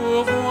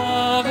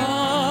pourvoira,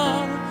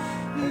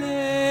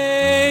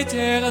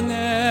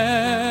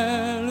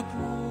 l'Éternel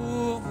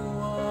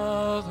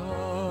pourvoira.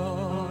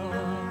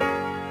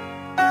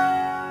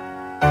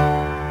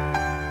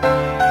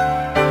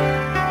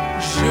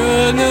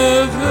 Je ne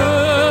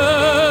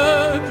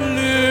veux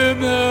plus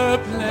me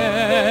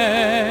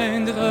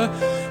plaindre,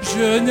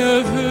 je ne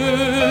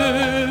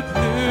veux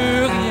plus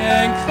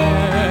rien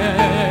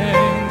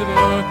craindre.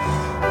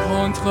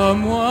 Contre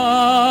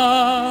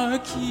moi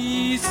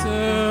qui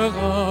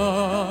sera,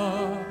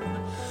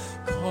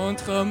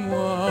 contre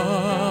moi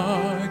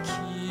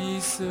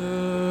qui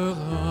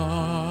sera.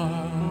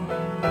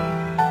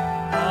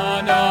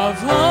 En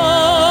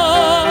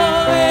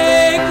avant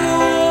et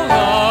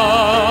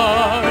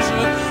courage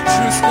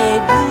jusqu'au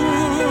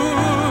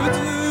bout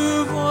du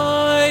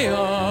voyage.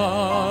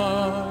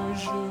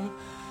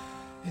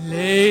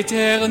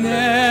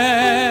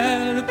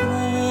 L'Éternel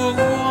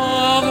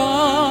pourvoira,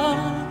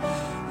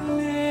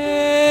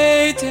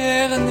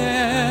 l'Éternel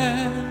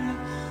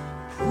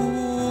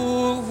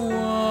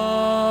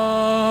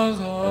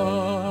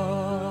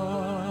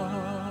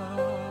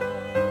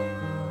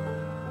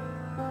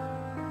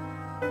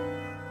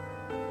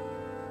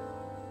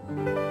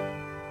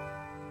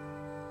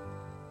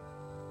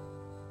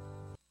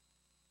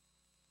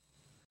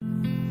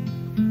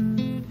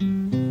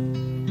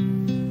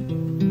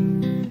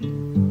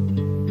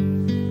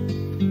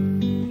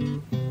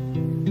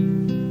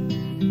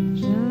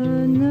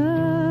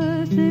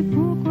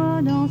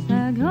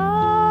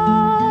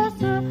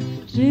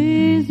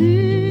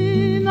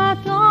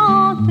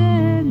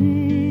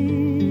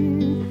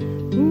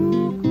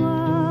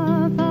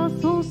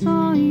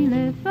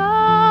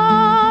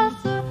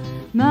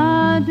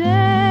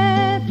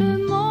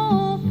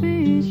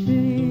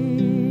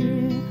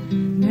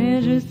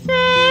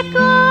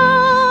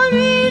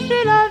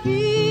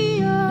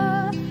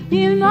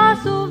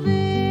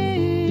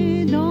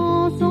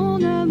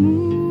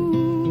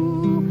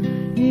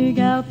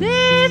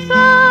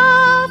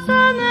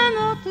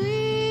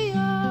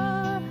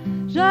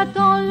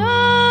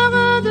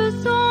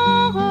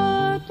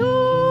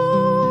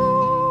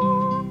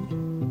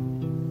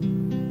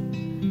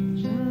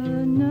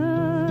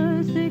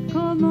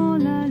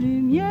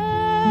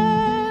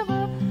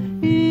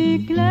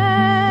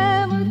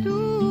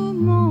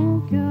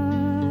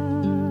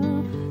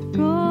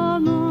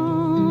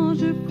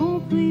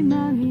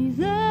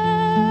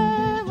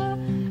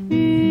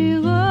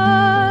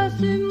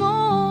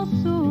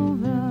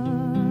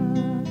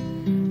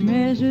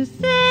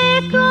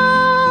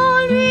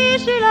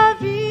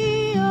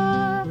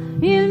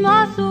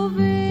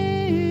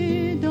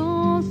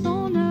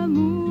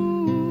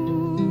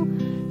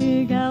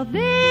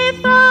gardez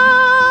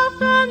force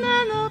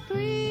même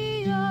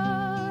meurtrie,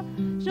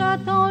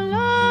 j'attends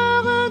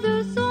l'heure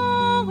de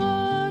son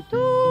retour.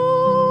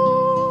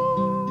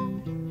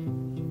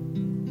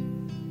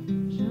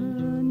 Je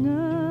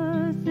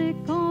ne sais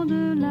quand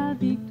de la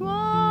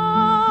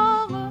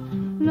victoire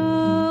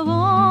l'heure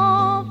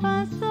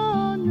enfin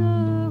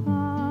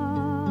sonnera,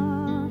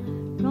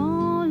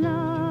 quand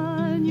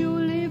l'agneau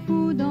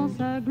l'époux dans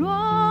sa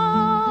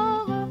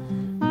gloire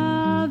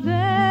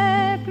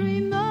avec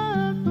lui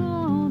me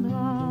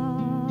prendra.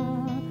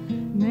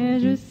 Mais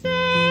je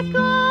sais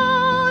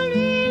qu'en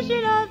lui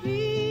j'ai la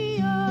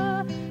vie,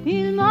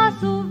 il m'a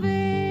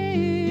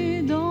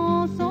sauvé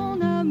dans son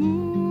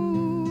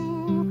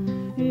amour.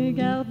 Et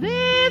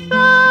gardez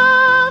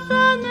force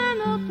même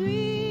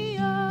meurtrie,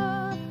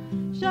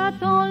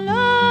 j'attends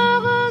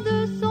l'heure de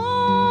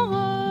son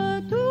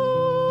retour.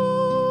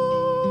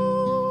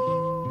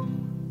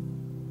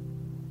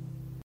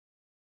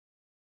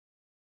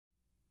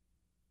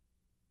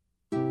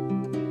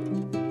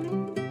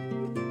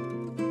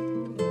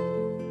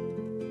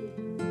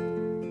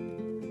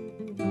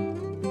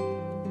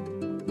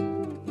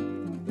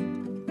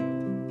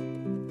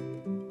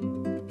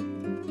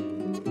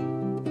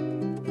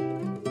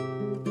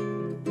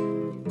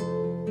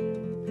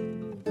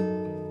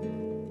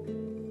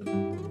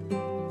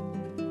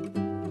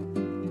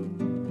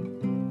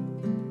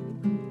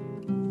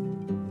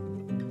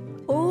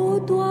 Ô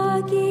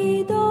toi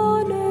qui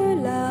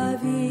donnes la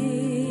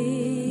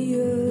vie,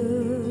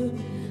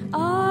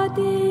 à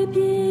tes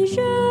pieds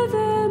je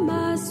veux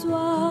m'asseoir,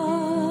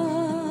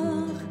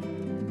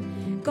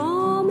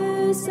 comme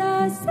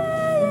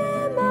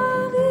s'asseyait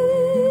Marie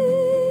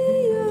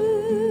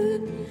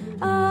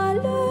à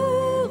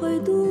l'heure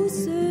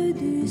douce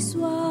du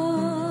soir,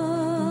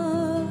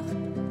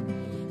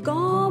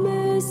 comme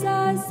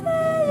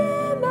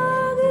s'asseyait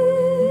Marie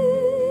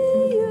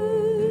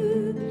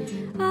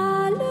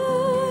à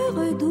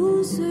l'heure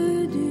douce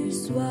du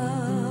soir.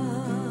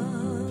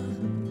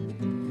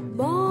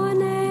 Bon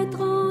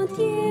être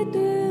entier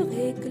te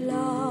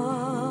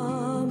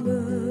réclame,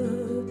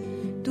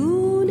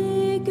 tout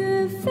n'est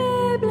que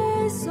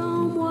faiblesse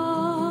en moi.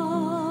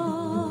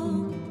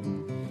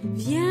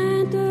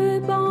 Viens te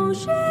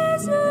pencher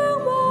sur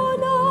mon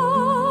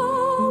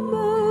âme,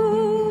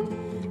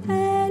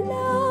 elle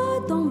a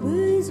tant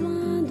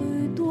besoin de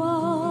toi.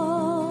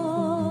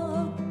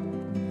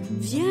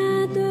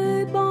 Viens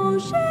te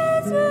pencher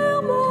sur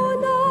mon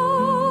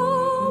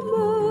âme,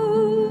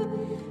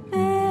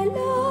 elle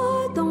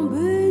a tant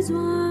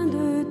besoin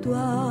de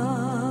toi.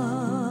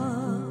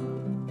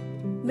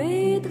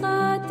 Mettre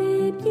à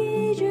tes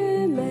pieds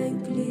je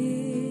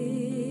m'incline,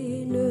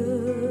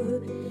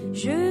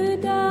 je